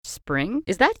Spring,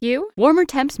 is that you? Warmer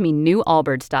temps mean new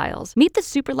Allbirds styles. Meet the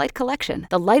Super Light Collection,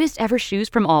 the lightest ever shoes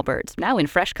from Allbirds, now in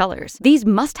fresh colors. These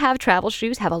must-have travel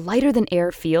shoes have a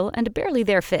lighter-than-air feel and a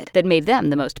barely-there fit that made them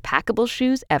the most packable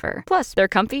shoes ever. Plus, they're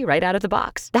comfy right out of the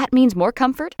box. That means more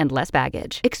comfort and less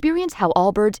baggage. Experience how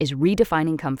Allbirds is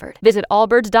redefining comfort. Visit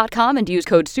allbirds.com and use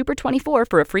code SUPER24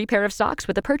 for a free pair of socks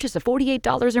with a purchase of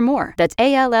 $48 or more. That's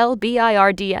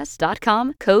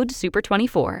ALLBIRDS.com, code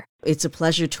SUPER24. It's a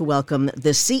pleasure to welcome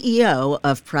the CEO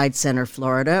of Pride Center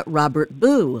Florida, Robert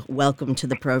Boo. Welcome to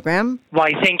the program.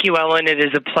 Why, thank you, Ellen. It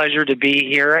is a pleasure to be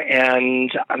here,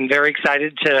 and I'm very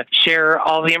excited to share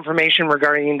all the information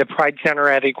regarding the Pride Center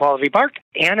at Equality Park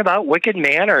and about Wicked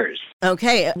Manors.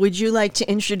 Okay, would you like to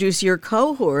introduce your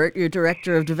cohort, your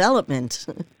Director of Development?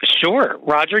 Sure.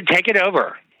 Roger, take it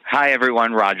over. Hi,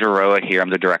 everyone. Roger Roa here. I'm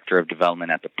the Director of Development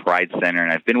at the Pride Center,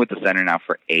 and I've been with the center now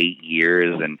for 8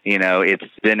 years. And, it's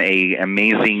been an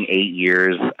amazing 8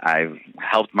 years. I've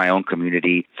helped my own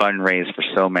community fundraise for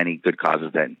so many good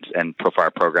causes and for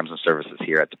our programs and services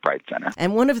here at the Pride Center.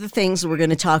 And one of the things we're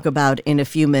going to talk about in a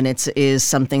few minutes is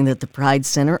something that the Pride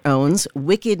Center owns,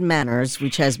 Wicked Manors,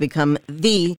 which has become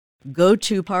the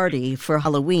go-to party for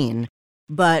Halloween.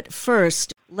 But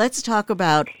first, let's talk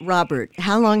about, Robert,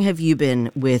 how long have you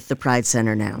been with the Pride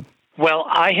Center now? Well,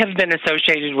 I have been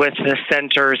associated with the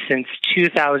center since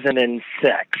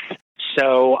 2006.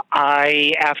 So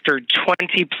I, after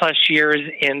 20-plus years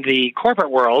in the corporate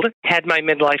world, had my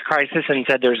midlife crisis and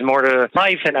said there's more to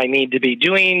life and I need to be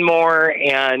doing more.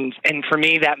 And for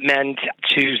me, that meant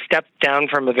to step down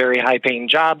from a very high-paying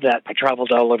job that I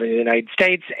traveled all over the United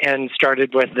States and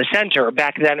started with the center.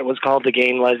 Back then, it was called the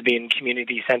Gay and Lesbian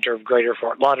Community Center of Greater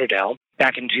Fort Lauderdale.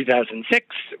 Back in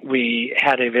 2006, we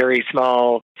had a very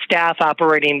small staff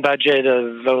operating budget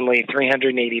of only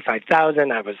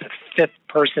 $385,000. I was the fifth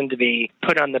person to be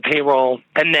put on the payroll.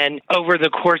 And then over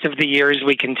the course of the years,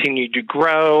 we continued to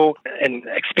grow and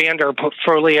expand our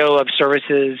portfolio of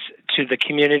services to the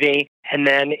community. And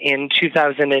then in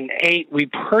 2008, we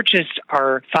purchased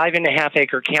our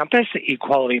 5.5-acre campus at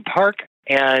Equality Park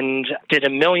and did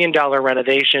 $1 million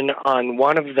renovation on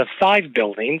one of the 5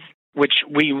 buildings, which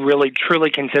we really truly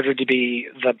consider to be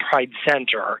the Pride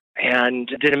Center, and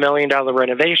did $1 million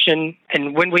renovation.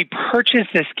 And when we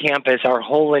purchased this campus, our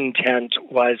whole intent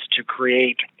was to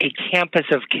create a campus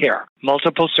of care,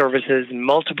 multiple services,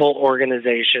 multiple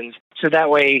organizations, so that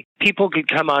way people could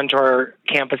come onto our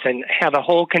campus and have a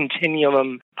whole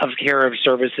continuum of care of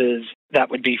services that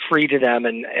would be free to them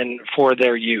and for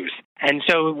their use. And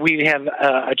so we have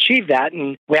achieved that,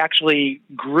 and we actually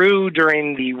grew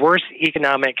during the worst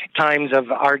economic times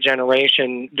of our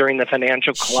generation during the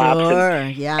financial collapse. Sure,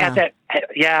 yeah.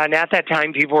 And at that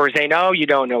time, people were saying, oh, you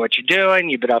don't know what you're doing,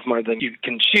 you bit off more than you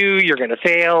can chew, you're going to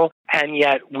fail. And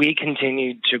yet we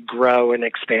continued to grow and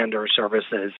expand our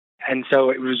services. And so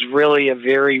it was really a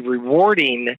very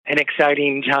rewarding and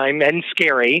exciting time, and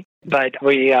scary. But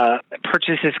we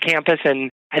purchased this campus,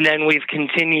 and then we've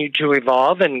continued to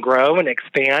evolve and grow and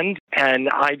expand. And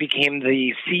I became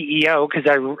the CEO because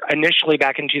I initially,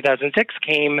 back in 2006,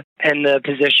 came in the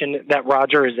position that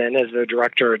Roger is in as the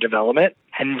Director of Development.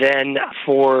 And then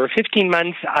for 15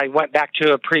 months, I went back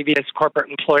to a previous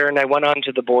corporate employer, and I went on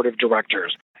to the Board of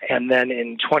Directors. And then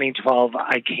in 2012,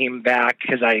 I came back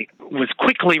because I was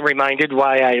quickly reminded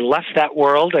why I left that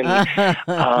world. And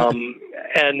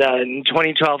in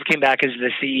 2012, came back as the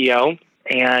CEO.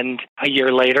 And a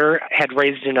year later, had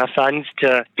raised enough funds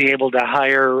to be able to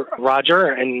hire Roger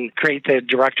and create the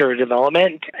Director of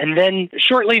Development. And then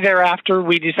shortly thereafter,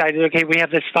 we decided, okay, we have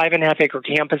this 5.5-acre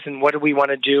campus, and what do we want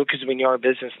to do? Because we knew our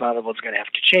business model was going to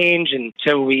have to change. And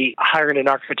so we hired an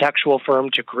architectural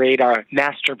firm to create our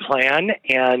master plan,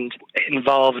 and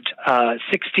involved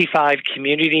 65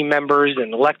 community members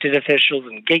and elected officials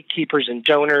and gatekeepers and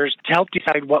donors to help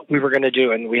decide what we were going to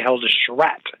do. And we held a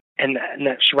charrette. And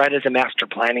that charrette is a master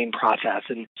planning process.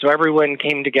 And so everyone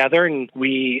came together, and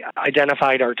we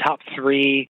identified our top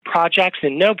 3 projects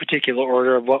in no particular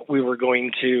order of what we were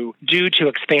going to do to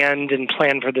expand and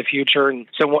plan for the future. And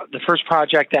so the first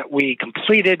project that we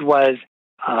completed was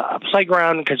a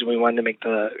playground, because we wanted to make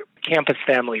the campus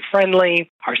family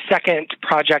friendly. Our second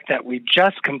project that we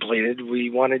just completed, we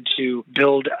wanted to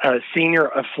build a senior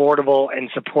affordable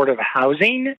and supportive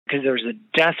housing, because there's a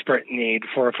desperate need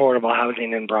for affordable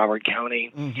housing in Broward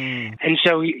County. Mm-hmm. And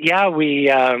so,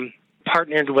 we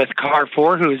partnered with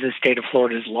CAR4, who is the state of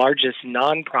Florida's largest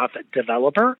nonprofit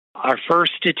developer. Our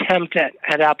first attempt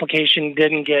at application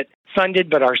didn't get funded,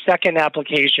 but our second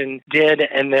application did,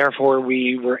 and therefore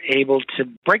we were able to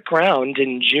break ground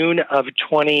in June of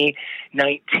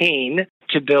 2019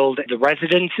 to build the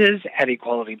residences at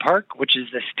Equality Park, which is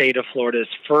the state of Florida's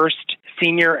first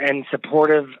senior and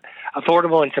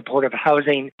affordable and supportive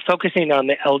housing, focusing on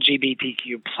the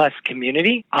LGBTQ plus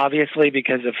community. Obviously,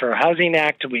 because of Fair Housing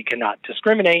Act, we cannot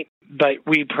discriminate, but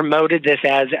we promoted this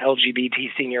as LGBT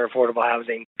senior affordable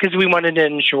housing because we wanted to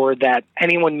ensure that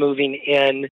anyone moving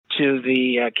in to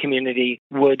the community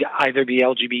would either be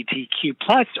LGBTQ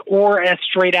plus or a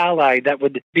straight ally that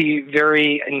would be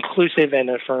very inclusive and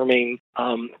affirming,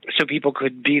 so people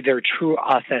could be their true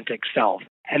authentic self.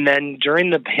 And then during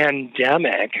the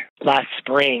pandemic last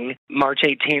spring, March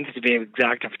 18th to be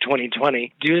exact of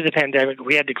 2020, due to the pandemic,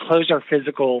 we had to close our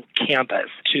physical campus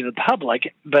to the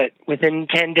public. But within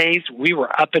 10 days, we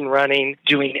were up and running,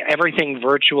 doing everything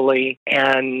virtually.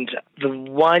 And the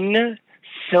one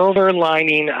silver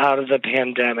lining out of the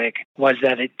pandemic was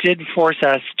that it did force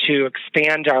us to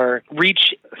expand our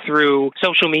reach through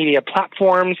social media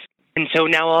platforms. And so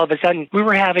now all of a sudden, we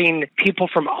were having people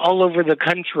from all over the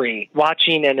country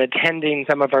watching and attending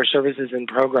some of our services and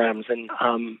programs. And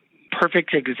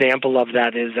perfect example of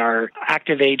that is our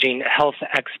Active Aging Health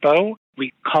Expo.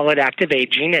 We call it Active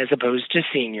Aging as opposed to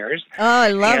seniors. Oh,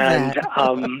 I love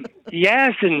that.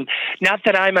 Yes, and not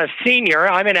that I'm a senior,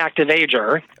 I'm an active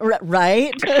ager.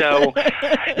 Right? So,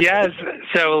 yes.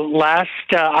 So last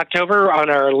October on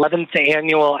our 11th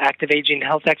annual Active Aging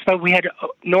Health Expo,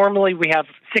 normally we have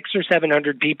 600 or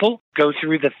 700 people go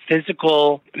through the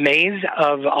physical maze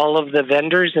of all of the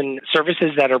vendors and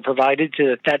services that are provided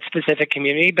to that specific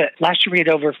community. But last year we had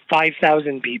over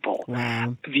 5,000 people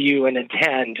view and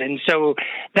attend. And so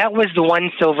that was the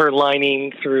one silver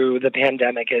lining through the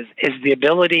pandemic is the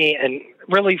ability and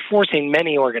really forcing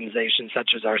many organizations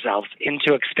such as ourselves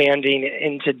into expanding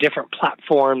into different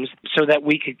platforms so that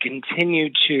we could continue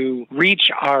to reach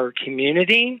our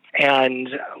community. And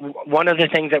one of the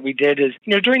things that we did is,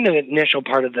 during the initial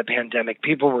part of the pandemic,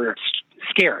 people were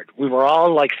scared. We were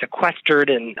all sequestered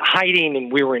and hiding,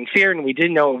 and we were in fear, and we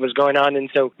didn't know what was going on. And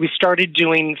so we started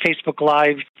doing Facebook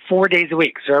Live 4 days a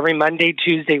week. So every Monday,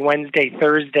 Tuesday, Wednesday,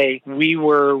 Thursday, we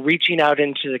were reaching out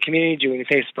into the community, doing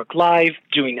Facebook Live,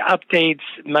 doing updates.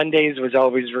 Mondays was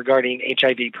always regarding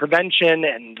HIV prevention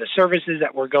and the services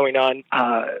that were going on.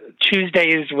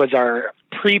 Tuesdays was our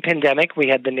pre-pandemic. We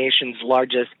had the nation's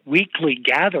largest weekly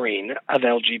gathering of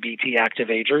LGBT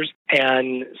activators.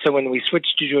 And so when we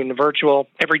switched to doing virtual,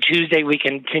 every Tuesday we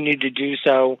continued to do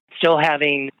so, still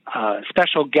having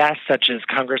special guests such as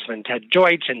Congressman Ted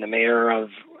Deutsch and the mayor of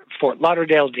Fort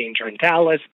Lauderdale, Dean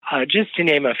Trentalis, just to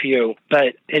name a few.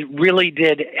 But it really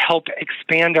did help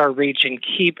expand our reach and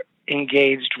keep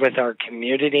engaged with our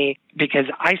community because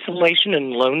isolation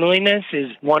and loneliness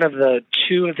is one of the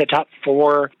two of the top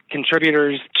 4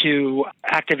 contributors to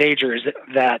active agers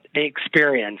that they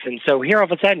experience. And so here all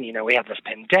of a sudden, we have this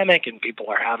pandemic and people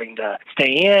are having to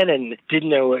stay in and didn't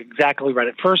know exactly right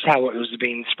at first how it was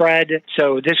being spread.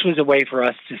 So this was a way for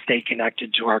us to stay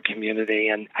connected to our community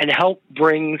and help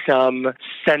bring some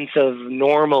sense of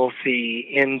normalcy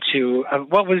into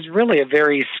what was really a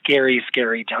very scary,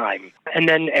 scary time. And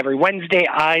then every Wednesday,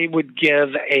 I would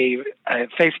give a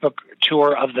Facebook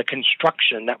tour of the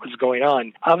construction that was going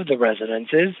on of the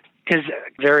residences, because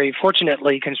very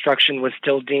fortunately, construction was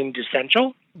still deemed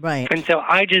essential. Right. And so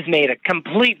I just made a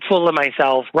complete fool of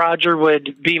myself. Roger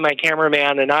would be my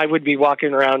cameraman, and I would be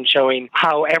walking around showing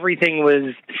how everything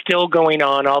was still going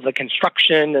on, all the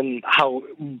construction, and how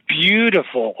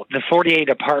beautiful the 48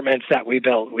 apartments that we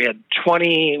built. We had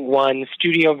 21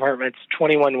 studio apartments,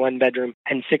 21 one-bedroom,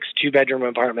 and 6 two-bedroom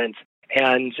apartments.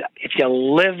 And if you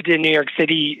lived in New York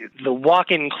City, the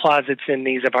walk-in closets in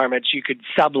these apartments you could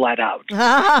sublet out.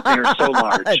 They're so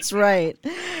large. That's right.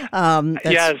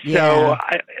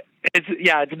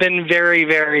 It's been very,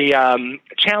 very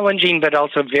challenging, but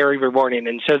also very rewarding.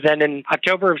 And so then in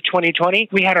October of 2020,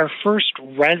 we had our first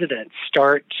residents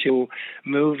start to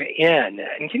move in.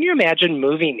 And can you imagine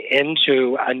moving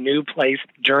into a new place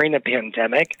during a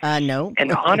pandemic? No.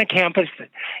 And on a campus,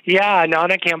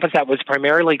 that was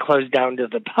primarily closed down to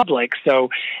the public, so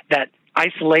that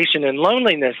isolation and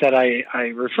loneliness that I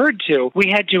referred to, we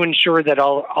had to ensure that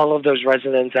all of those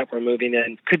residents that were moving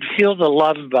in could feel the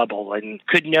love bubble and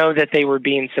could know that they were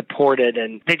being supported.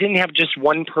 And they didn't have just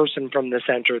one person from the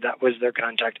center that was their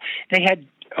contact. They had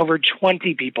over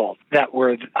 20 people that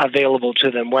were available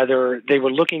to them, whether they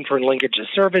were looking for linkage of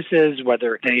services,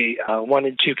 whether they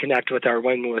wanted to connect with our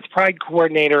Women with Pride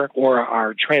coordinator or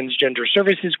our transgender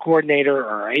services coordinator or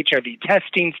our HIV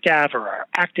testing staff or our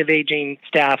active aging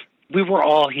staff. We were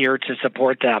all here to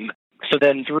support them. So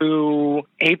then through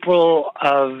April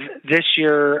of this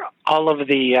year, all of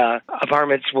the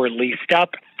apartments were leased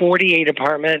up, 48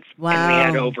 apartments, Wow. and we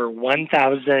had over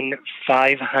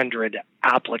 1,500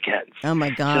 applicants. Oh,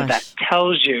 my gosh. So that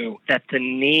tells you that the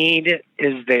need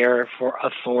is there for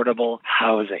affordable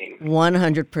housing.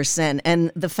 100%.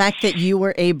 And the fact that you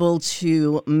were able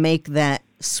to make that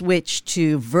switch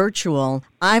to virtual,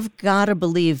 I've got to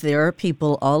believe there are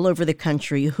people all over the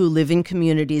country who live in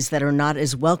communities that are not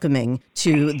as welcoming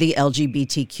to the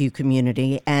LGBTQ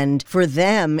community. And for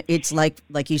them, it's like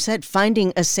you said,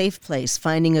 finding a safe place,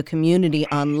 finding a community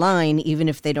online, even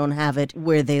if they don't have it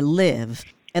where they live.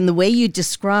 And the way you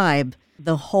describe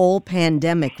the whole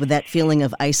pandemic with that feeling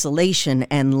of isolation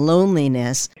and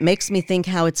loneliness makes me think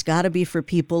how it's got to be for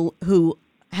people who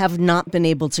have not been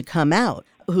able to come out,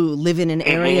 who live in an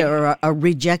area or are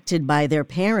rejected by their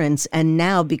parents, and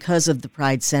now, because of the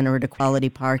Pride Center at Equality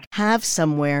Park, have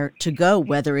somewhere to go,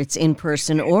 whether it's in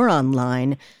person or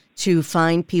online, to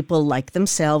find people like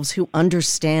themselves who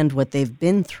understand what they've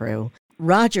been through.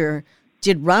 Roger,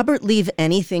 did Robert leave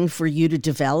anything for you to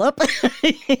develop?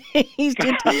 He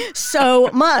did so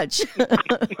much.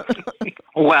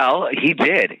 Well, he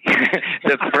did.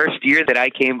 The first year that I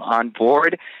came on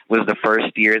board was the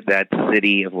first year that the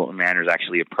city of Wilton Manors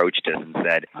actually approached us and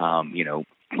said,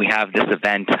 we have this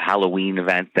event, Halloween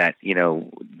event, that,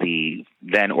 the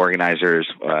then organizers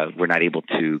were not able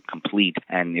to complete.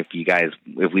 And if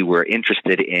we were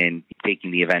interested in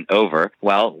taking the event over,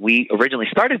 well, we originally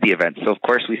started the event. So, of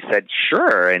course, we said,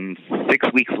 sure. And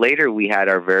 6 weeks later, we had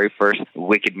our very first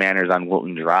Wicked Manors on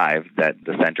Wilton Drive that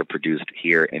the center produced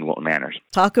here in Wilton Manors.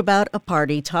 Talk about a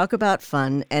party, talk about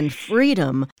fun and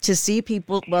freedom to see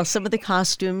people. Well, some of the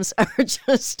costumes are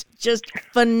just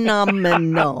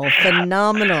phenomenal.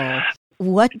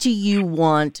 What do you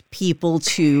want people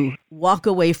to walk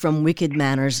away from Wicked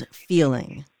Manors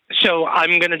feeling? So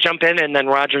I'm going to jump in, and then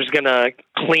Roger's going to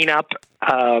clean up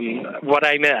what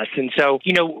I missed. And so,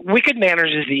 Wicked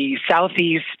Manors is the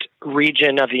southeast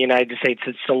region of the United States.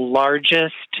 It's the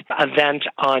largest event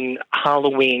on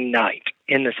Halloween night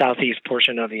in the southeast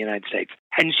portion of the United States.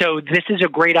 And so this is a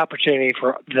great opportunity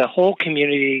for the whole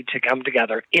community to come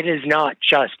together. It is not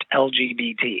just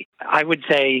LGBT. I would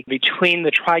say between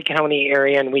the Tri-County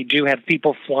area, and we do have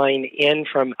people flying in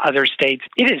from other states,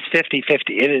 it is 50-50.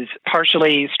 It is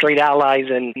partially straight allies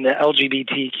and the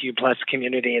LGBTQ plus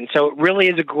community. And so it really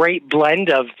is a great blend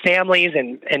of families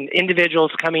and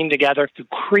individuals coming together. The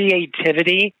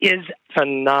creativity is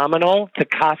phenomenal. The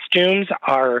costumes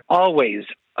are always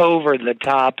over the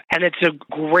top, and it's a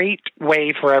great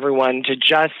way for everyone to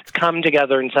just come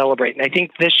together and celebrate. And I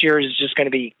think this year is just going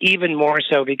to be even more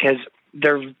so because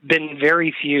there have been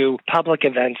very few public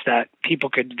events that people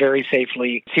could very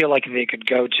safely feel like they could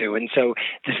go to. And so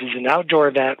this is an outdoor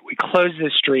event. We close the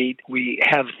street. We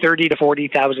have 30 to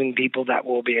 40,000 people that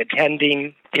will be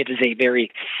attending. It is a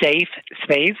very safe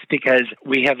space because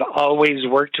we have always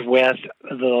worked with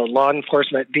the law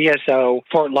enforcement, BSO,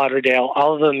 Fort Lauderdale,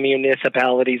 all of the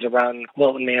municipalities around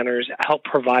Wilton Manors help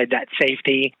provide that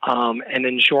safety and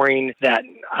ensuring that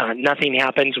nothing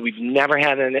happens. We've never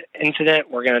had an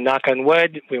incident. We're going to knock on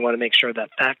wood. We want to make sure that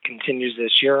continues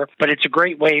this year. But it's a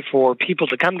great way for people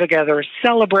to come together,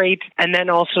 celebrate, and then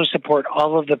also support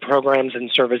all of the programs and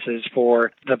services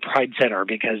for the Pride Center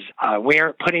because we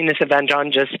aren't putting this event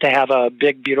on just to have a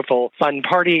big, beautiful, fun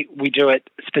party. We do it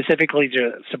specifically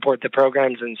to support the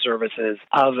programs and services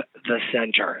of the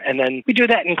center. And then we do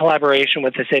that in collaboration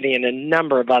with the city and a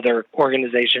number of other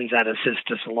organizations that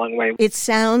assist us along the way. It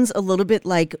sounds a little bit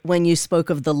like when you spoke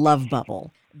of the love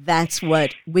bubble. That's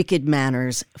what Wicked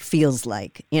Manors feels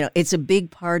like. It's a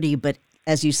big party, but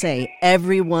as you say,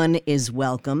 everyone is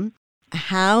welcome.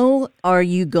 How are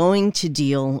you going to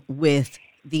deal with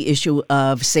the issue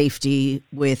of safety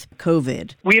with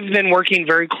COVID? We've been working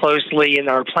very closely in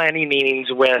our planning meetings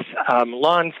with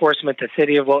law enforcement, the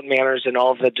City of Wilton Manors, and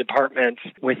all of the departments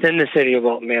within the City of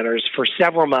Wilton Manors for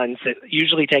several months. It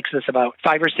usually takes us about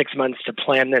 5 or 6 months to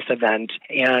plan this event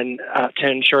and to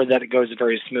ensure that it goes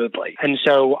very smoothly. And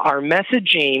so our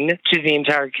messaging to the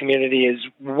entire community is,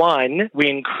 1, we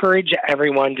encourage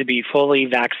everyone to be fully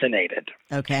vaccinated.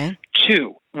 Okay.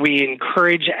 2, we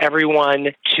encourage everyone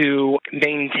to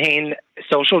maintain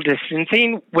social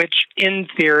distancing, which in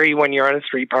theory, when you're on a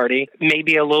street party, may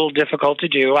be a little difficult to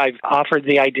do. I've offered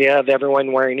the idea of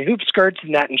everyone wearing hoop skirts,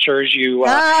 and that ensures you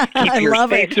keep your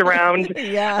space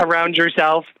around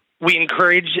yourself. We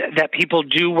encourage that people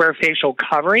do wear facial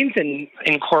coverings and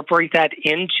incorporate that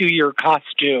into your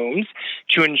costumes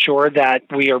to ensure that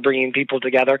we are bringing people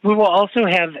together. We will also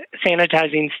have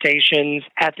sanitizing stations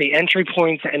at the entry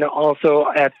points and also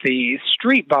at the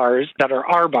street bars that are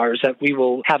our bars that we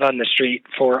will have on the street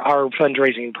for our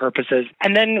fundraising purposes.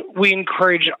 And then we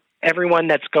encourage everyone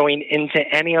that's going into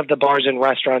any of the bars and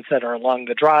restaurants that are along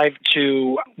the drive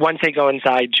to, once they go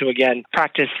inside, to again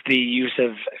practice the use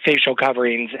of facial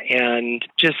coverings and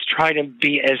just try to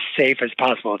be as safe as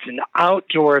possible. It's an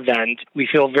outdoor event. We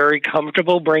feel very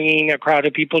comfortable bringing a crowd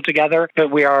of people together, but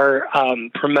we are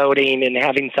promoting and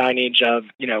having signage of,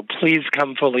 please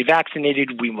come fully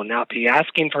vaccinated. We will not be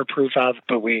asking for proof of,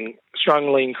 but we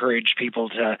strongly encourage people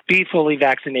to be fully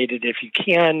vaccinated if you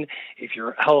can, if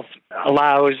your health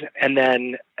allows, and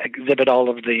then exhibit all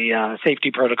of the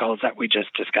safety protocols that we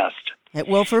just discussed.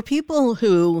 Well, for people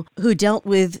who dealt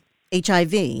with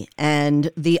HIV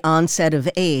and the onset of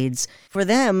AIDS, for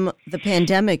them, the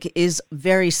pandemic is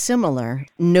very similar.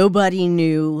 Nobody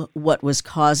knew what was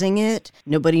causing it.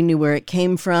 Nobody knew where it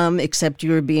came from, except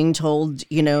you were being told,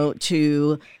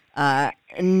 to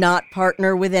not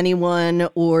partner with anyone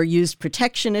or use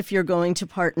protection if you're going to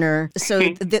partner.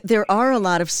 So there are a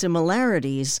lot of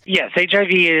similarities. Yes,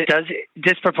 HIV does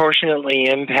disproportionately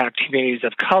impact communities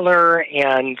of color,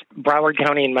 and Broward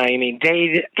County and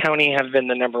Miami-Dade County have been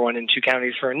the number 1 and 2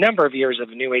 counties for a number of years of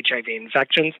new HIV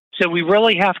infections. So we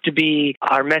really have to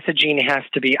our messaging has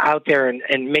to be out there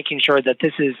and making sure that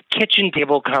this is kitchen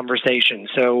table conversation.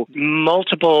 So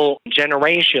multiple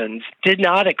generations did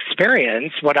not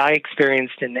experience what I experienced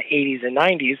in the 80s and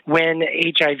 90s when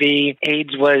HIV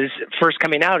AIDS was first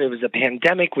coming out. It was a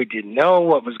pandemic. We didn't know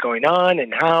what was going on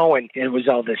and how, and it was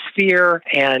all this fear.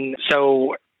 And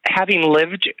so having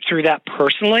lived through that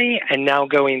personally and now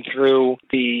going through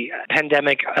the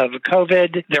pandemic of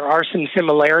COVID, there are some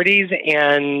similarities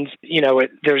and,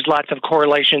 there's lots of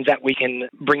correlations that we can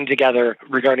bring together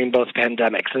regarding both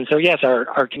pandemics. And so, yes,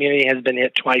 our community has been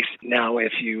hit twice now,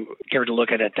 if you care to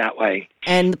look at it that way.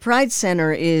 And the Pride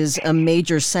Center is a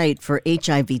major site for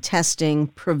HIV testing,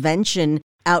 prevention,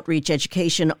 outreach,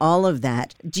 education, all of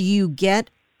that. Do you get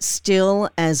still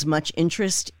as much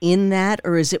interest in that,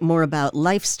 or is it more about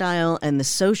lifestyle and the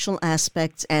social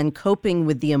aspects and coping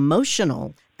with the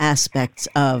emotional aspects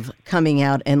of coming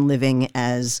out and living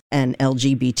as an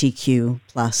LGBTQ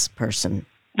plus person?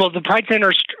 Well, the Pride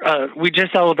Center, we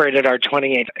just celebrated our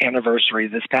 28th anniversary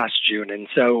this past June, and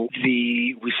so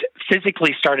we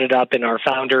physically started up in our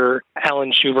founder,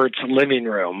 Alan Schubert's living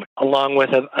room, along with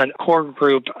a core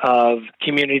group of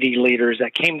community leaders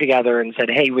that came together and said,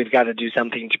 hey, we've got to do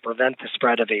something to prevent the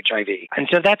spread of HIV. And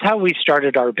so that's how we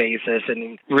started our basis,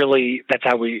 and really that's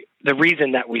how the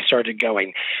reason that we started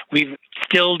going. We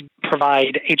still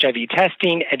provide HIV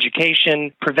testing,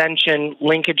 education, prevention,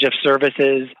 linkage of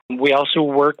services. We also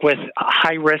work with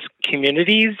high-risk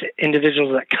communities,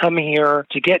 individuals that come here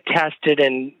to get tested,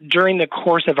 and during the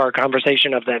course of our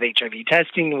conversation of that HIV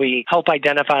testing, we help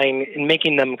identifying and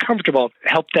making them comfortable,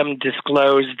 help them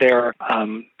disclose their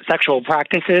sexual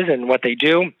practices and what they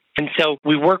do. And so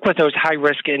we work with those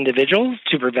high-risk individuals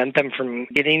to prevent them from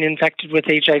getting infected with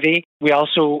HIV. We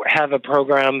also have a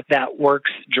program that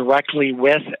works directly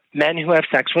with men who have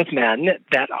sex with men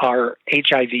that are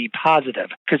HIV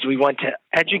positive, because we want to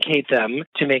educate them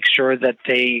to make sure that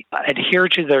they adhere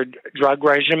to their drug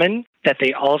regimen, that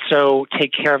they also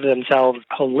take care of themselves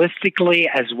holistically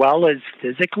as well as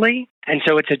physically. And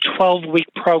so it's a 12-week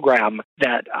program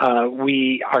that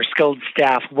our skilled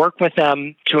staff work with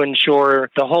them to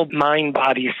ensure the whole mind,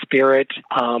 body, spirit.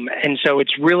 And so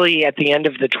it's really at the end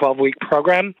of the 12-week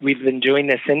program. We've been doing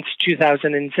this since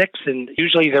 2006, and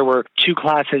usually there were 2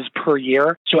 classes per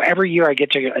year. So every year I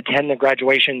get to attend the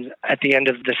graduations at the end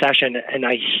of the session, and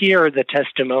I hear the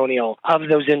testimonial of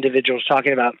those individuals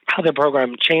talking about how the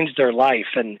program changed their life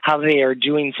and how they are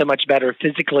doing so much better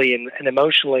physically and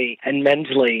emotionally and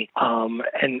mentally.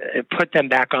 And put them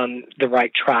back on the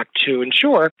right track to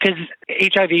ensure, because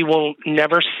HIV will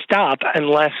never stop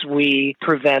unless we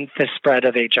prevent the spread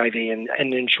of HIV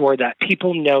and ensure that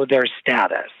people know their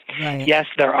status. Right. Yes,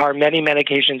 there are many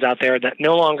medications out there that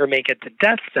no longer make it the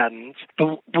death sentence,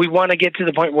 but we want to get to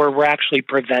the point where we're actually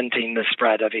preventing the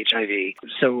spread of HIV.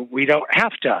 So we don't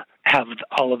have to have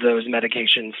all of those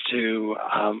medications to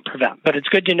prevent. But it's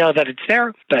good to know that it's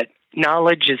there, but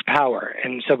knowledge is power,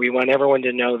 and so we want everyone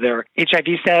to know their HIV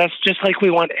status just like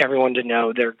we want everyone to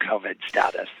know their COVID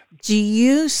status. Do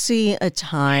you see a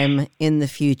time in the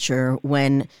future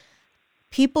when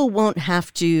people won't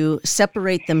have to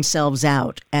separate themselves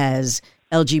out as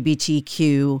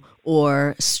LGBTQ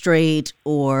or straight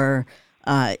or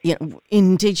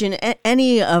indigenous,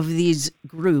 any of these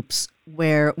groups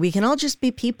where we can all just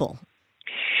be people.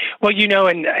 Well,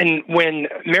 and when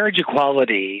marriage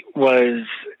equality was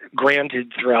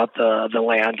granted throughout the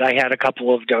land, I had a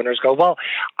couple of donors go, well,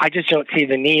 I just don't see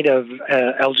the need of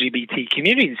LGBT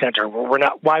community center. We're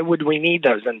not. Why would we need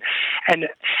those? And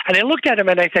I looked at him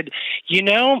and I said,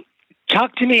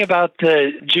 talk to me about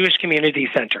the Jewish community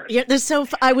centers. Yeah,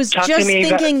 I was just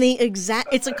thinking the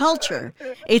exact. It's a culture.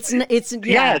 It's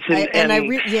yes,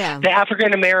 the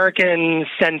African American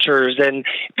centers, and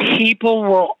people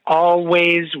will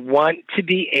always want to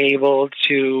be able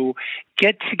to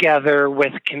get together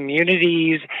with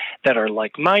communities that are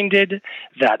like-minded,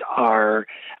 that are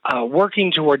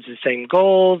working towards the same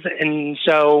goals, and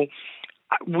so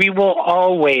we will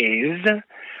always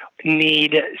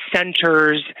need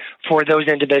centers for those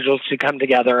individuals to come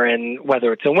together, and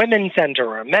whether it's a women's center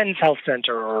or a men's health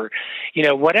center or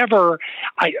whatever,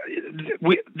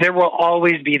 there will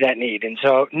always be that need. And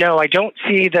so no, I don't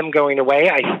see them going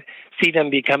away. I see them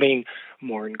becoming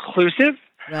more inclusive.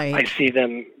 Right. I see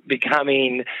them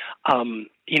becoming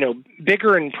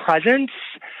bigger in presence.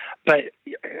 But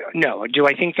no, do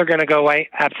I think they're going to go away?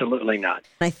 Absolutely not.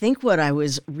 I think what I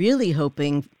was really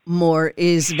hoping more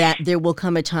is that there will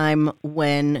come a time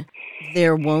when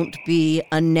there won't be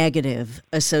a negative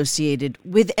associated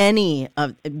with any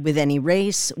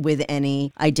race, with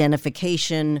any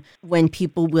identification, when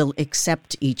people will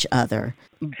accept each other.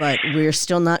 But we're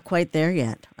still not quite there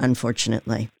yet,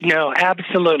 unfortunately. No,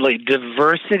 absolutely.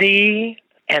 Diversity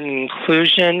and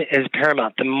inclusion is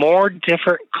paramount. The more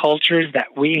different cultures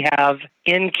that we have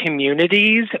in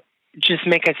communities just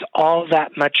make us all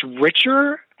that much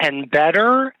richer and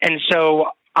better. And so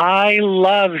I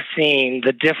love seeing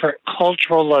the different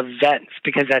cultural events,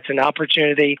 because that's an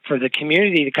opportunity for the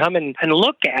community to come and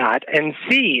look at and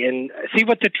see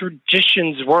what the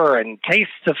traditions were, and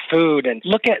taste the food, and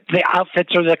look at the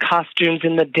outfits or the costumes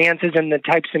and the dances and the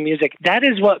types of music. That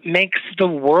is what makes the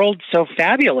world so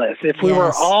fabulous. If we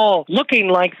were all looking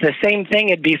like the same thing,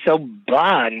 it'd be so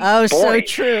blah and boring. So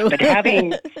true. But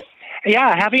having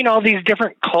all these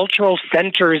different cultural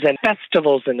centers and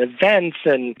festivals and events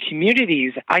and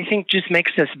communities, I think just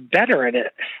makes us better. And it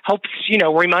helps,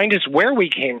 remind us where we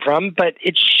came from, but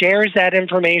it shares that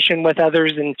information with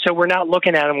others. And so we're not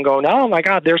looking at them going, oh my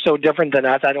God, they're so different than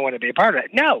us, I don't want to be a part of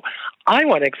it. No, I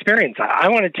want to experience that. I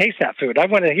want to taste that food. I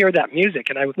want to hear that music.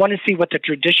 And I want to see what the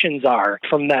traditions are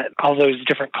from all those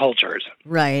different cultures.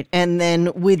 Right. And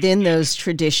then within those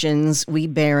traditions, we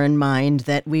bear in mind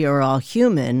that we are all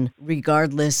human,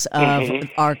 regardless of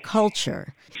our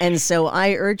culture. And so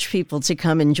I urge people to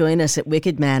come and join us at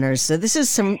Wicked Manors. So this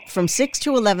is from 6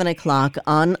 to 11 o'clock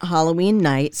on Halloween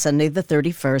night, Sunday the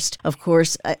 31st. Of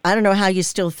course, I don't know how you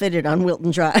still fit it on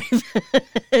Wilton Drive,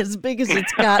 as big as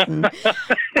it's gotten.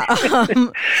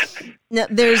 Now,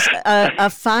 there's a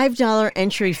 $5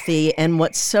 entry fee, and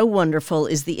what's so wonderful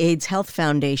is the AIDS Health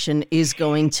Foundation is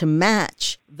going to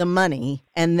match the money,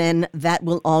 and then that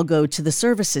will all go to the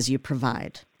services you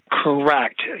provide.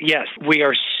 Correct. Yes. We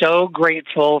are so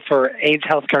grateful for AIDS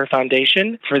Healthcare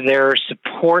Foundation for their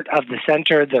support of the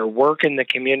center, their work in the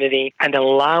community, and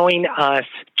allowing us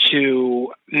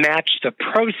to match the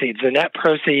net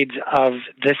proceeds of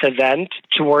this event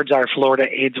towards our Florida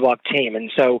AIDS Walk team.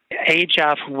 And so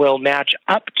AHF will match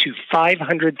up to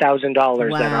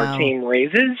 $500,000 that our team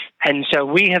raises. And so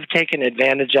we have taken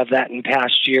advantage of that in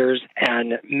past years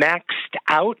and maxed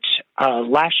out.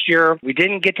 Last year, we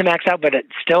didn't get to max out, but it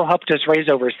still helped us raise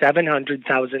over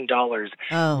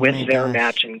 $700,000 with their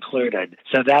match included.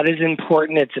 So that is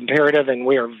important. It's imperative, and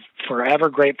we are forever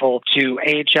grateful to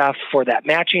AHF for that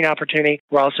matching opportunity.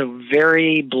 We're also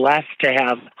very blessed to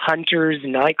have Hunter's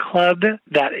Nightclub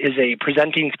that is a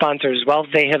presenting sponsor as well.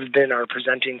 They have been our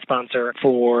presenting sponsor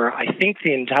for, I think,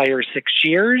 the entire 6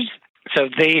 years. So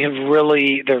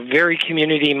they're very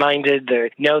community-minded. They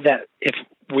know that if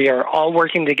we are all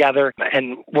working together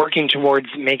and working towards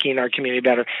making our community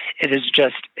better, it's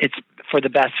for the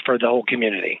best for the whole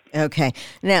community. Okay.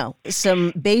 Now,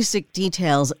 some basic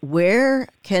details. Where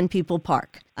can people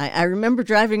park? I remember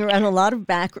driving around a lot of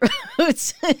back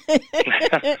roads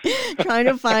trying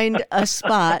to find a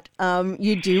spot.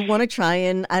 You do want to try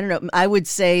and, I don't know, I would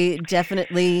say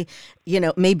definitely,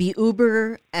 maybe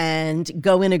Uber and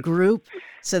go in a group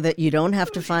so that you don't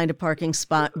have to find a parking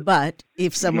spot. But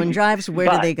if someone drives, where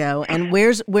do they go? And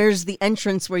where's the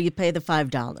entrance where you pay the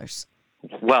 $5?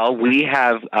 Well, we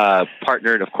have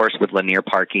partnered, of course, with Lanier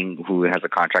Parking, who has a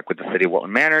contract with the City of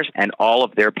Wilton Manors, and all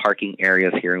of their parking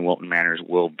areas here in Wilton Manors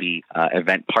will be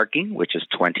event parking, which is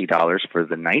 $20 for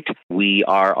the night. We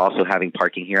are also having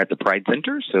parking here at the Pride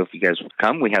Center, so if you guys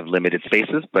come, we have limited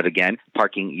spaces, but again,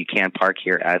 parking, you can park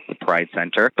here at the Pride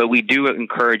Center. But we do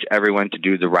encourage everyone to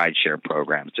do the rideshare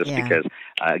programs, just because,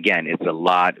 again, it's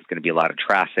going to be a lot of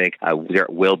traffic. There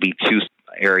will be two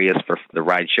areas for the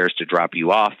ride shares to drop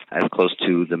you off as close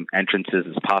to the entrances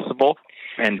as possible.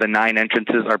 And the 9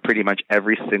 entrances are pretty much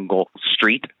every single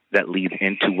street that leads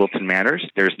into Wilton Manors.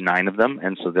 There's 9 of them,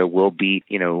 and so there will be,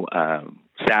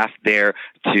 staff there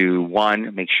to,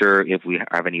 one, make sure if we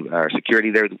have any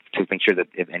security there, to make sure that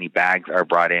if any bags are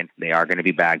brought in, they are going to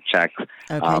be bag checked.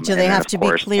 Okay. Do they have to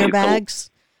be clear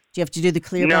bags? Do you have to do the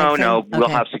clear bag thing? No, we'll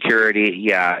have security.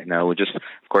 Yeah, no, we're just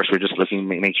looking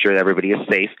to make sure that everybody is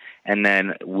safe. And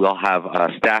then we'll have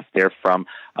staff there from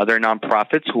other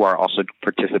nonprofits who are also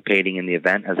participating in the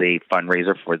event as a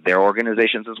fundraiser for their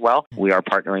organizations as well. We are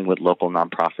partnering with local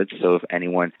nonprofits, so if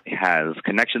anyone has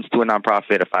connections to a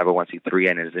nonprofit, a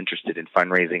 501c3, and is interested in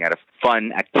fundraising at a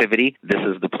fun activity, this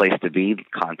is the place to be.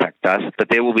 Contact us. But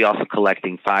they will be also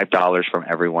collecting $5 from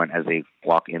everyone as they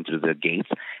walk into the gates.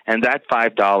 And that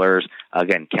 $5,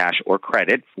 again, cash or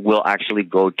credit, will actually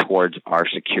go towards our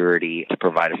security to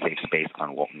provide a safe space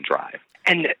on Walton Drive.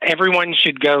 And everyone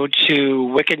should go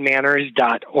to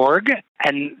wickedmanors.org,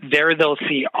 and there they'll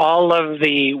see all of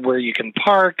where you can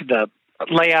park, the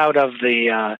layout of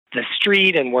the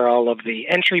street, and where all of the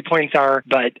entry points are.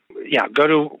 But yeah, go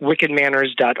to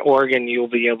wickedmanors.org, and you'll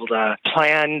be able to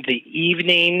plan the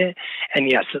evening. And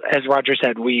yes, as Roger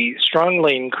said, we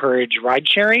strongly encourage ride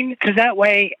sharing, because that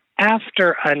way,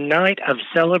 after a night of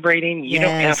celebrating, you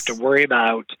don't have to worry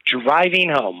about driving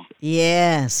home.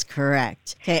 Yes,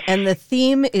 correct. Okay, and the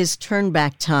theme is turn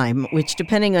back time, which,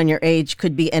 depending on your age,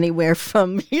 could be anywhere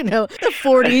from, the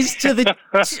 40s to the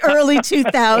early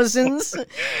 2000s.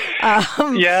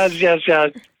 Yes.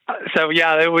 So,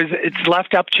 it's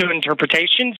left up to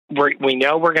interpretation. We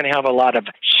know we're going to have a lot of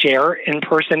Cher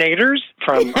impersonators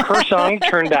from her song,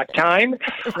 Turn Back Time.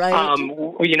 Right.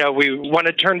 We want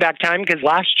to turn back time because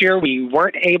last year we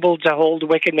weren't able to hold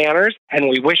Wicked Manors, and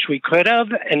we wish we could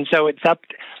have. And so it's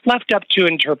left up to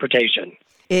interpretation.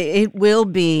 It will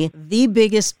be the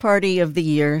biggest party of the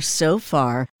year so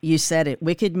far. You said it,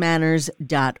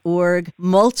 wickedmanors.org.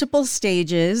 Multiple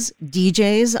stages,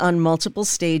 DJs on multiple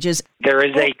stages. There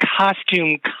is a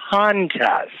costume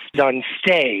contest on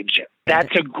stage.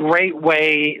 That's a great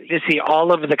way to see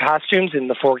all of the costumes in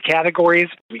the 4 categories.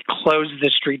 We close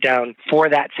the street down for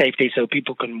that safety so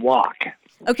people can walk.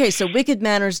 Okay, so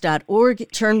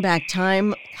wickedmanors.org, turn back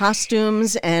time,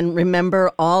 costumes, and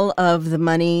remember all of the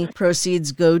money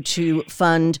proceeds go to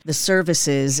fund the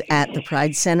services at the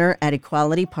Pride Center at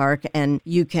Equality Park, and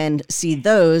you can see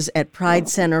those at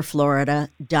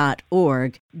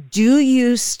pridecenterflorida.org. Do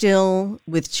you still,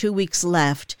 with 2 weeks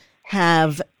left,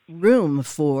 have room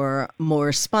for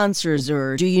more sponsors,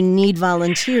 or do you need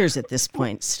volunteers at this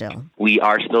point still? We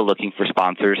are still looking for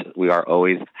sponsors. We are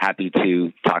always happy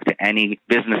to talk to any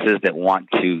businesses that want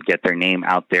to get their name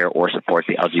out there or support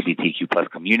the LGBTQ plus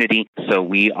community. So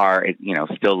we are,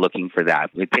 still looking for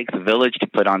that. It takes a village to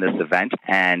put on this event,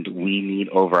 and we need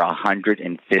over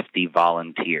 150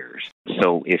 volunteers.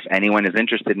 So if anyone is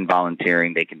interested in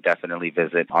volunteering, they can definitely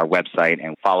visit our website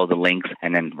and follow the links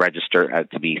and then register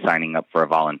to be signing up for a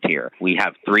volunteer. We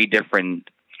have 3 different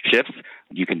shifts.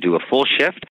 You can do a full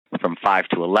shift from 5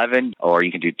 to 11, or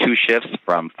you can do 2 shifts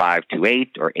from 5 to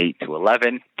 8 or 8 to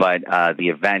 11. But the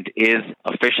event is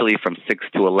officially from 6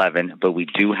 to 11, but we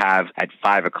do have at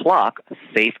 5 o'clock a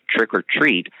safe trick or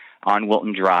treat on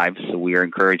Wilton Drive. So we are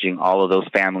encouraging all of those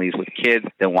families with kids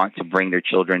that want to bring their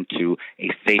children to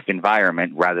a safe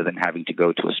environment rather than having to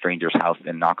go to a stranger's house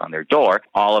and knock on their door.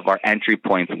 All of our entry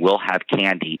points will have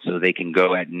candy, so they can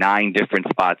go at 9 different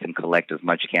spots and collect as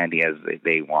much candy as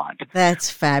they want. That's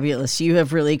fabulous. You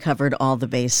have really covered all the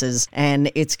bases,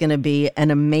 and it's going to be an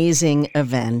amazing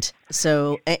event.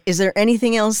 So is there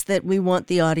anything else that we want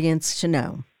the audience to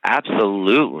know?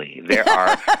 Absolutely. There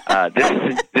are.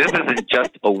 This isn't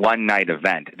just a one-night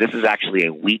event. This is actually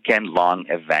a weekend-long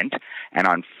event. And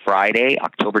on Friday,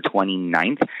 October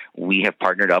 29th, we have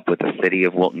partnered up with the City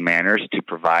of Wilton Manors to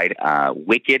provide a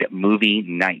Wicked Movie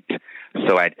Night.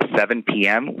 So at 7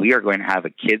 p.m., we are going to have a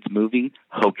kids' movie,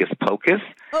 Hocus Pocus.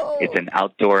 Oh. It's an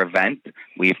outdoor event.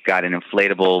 We've got an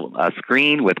inflatable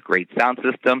screen with great sound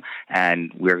system,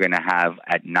 and we're going to have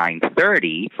at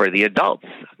 9:30 for the adults,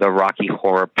 the Rocky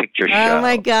Horror Picture Show. Oh,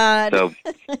 my God. So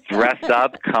dress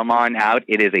up, come on out.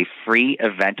 It is a free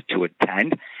event to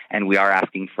attend. and we are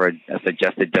asking for a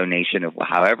suggested donation of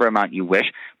however amount you wish,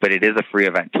 but it is a free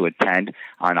event to attend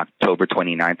on October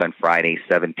 29th on Friday,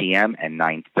 7 p.m. and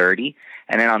 9:30.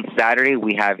 And then on Saturday,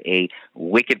 we have a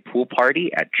Wicked Pool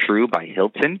Party at True by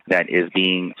Hilton that is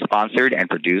being sponsored and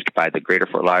produced by the Greater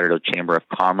Fort Lauderdale Chamber of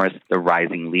Commerce, the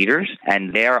Rising Leaders,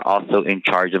 and they're also in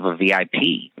charge of a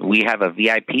VIP. We have a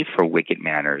VIP for Wicked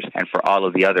Manors and for all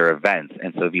of the other events.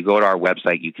 And so if you go to our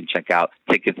website, you can check out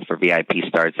tickets for VIP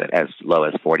starts at as low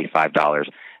as $45.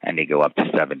 And they go up to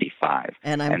 $75.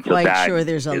 And I'm quite sure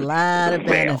there's a lot of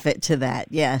benefit to that.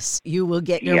 Yes, you will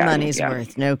get your money's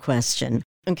worth, no question.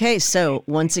 Okay, so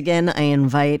once again, I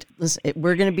invite,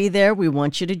 we're going to be there. We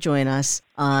want you to join us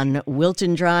on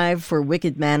Wilton Drive for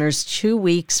Wicked Manors 2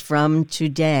 weeks from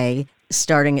today,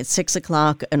 starting at 6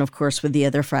 o'clock, and of course with the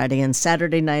other Friday and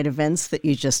Saturday night events that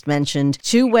you just mentioned.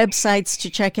 2 websites to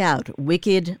check out,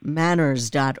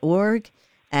 wickedmanors.org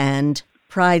and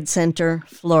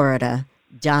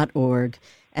pridecenterflorida.org,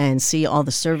 and see all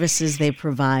the services they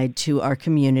provide to our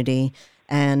community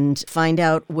and find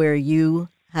out where you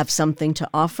have something to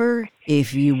offer,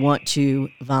 if you want to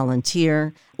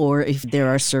volunteer, or if there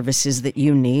are services that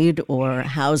you need or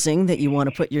housing that you want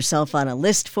to put yourself on a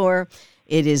list for.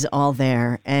 It is all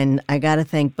there. And I got to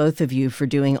thank both of you for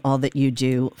doing all that you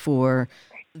do for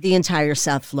the entire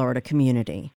South Florida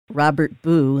community. Robert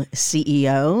Boo,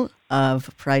 CEO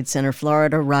of Pride Center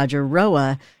Florida, Roger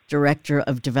Roa, Director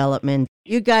of Development.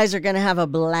 You guys are going to have a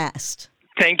blast.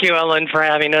 Thank you, Ellen, for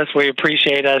having us. We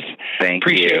appreciate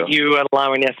you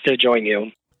allowing us to join you.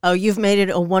 Oh, you've made it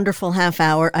a wonderful half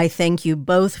hour. I thank you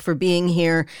both for being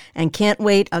here and can't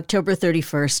wait. October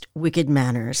 31st, Wicked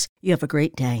Manors. You have a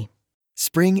great day.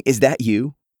 Spring, is that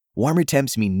you? Warmer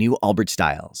temps mean new Allbirds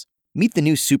styles. Meet the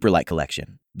new Superlight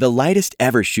collection, the lightest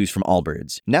ever shoes from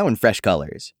Allbirds, now in fresh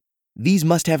colors. These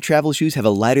must-have travel shoes have a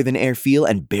lighter-than-air feel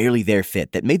and barely there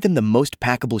fit that made them the most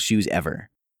packable shoes ever.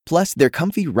 Plus, they're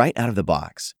comfy right out of the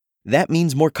box. That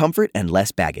means more comfort and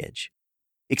less baggage.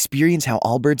 Experience how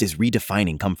Allbirds is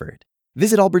redefining comfort.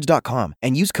 Visit allbirds.com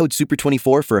and use code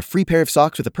SUPER24 for a free pair of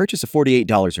socks with a purchase of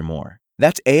 $48 or more.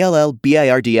 That's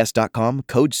ALLBIRDS.com,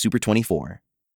 code SUPER24.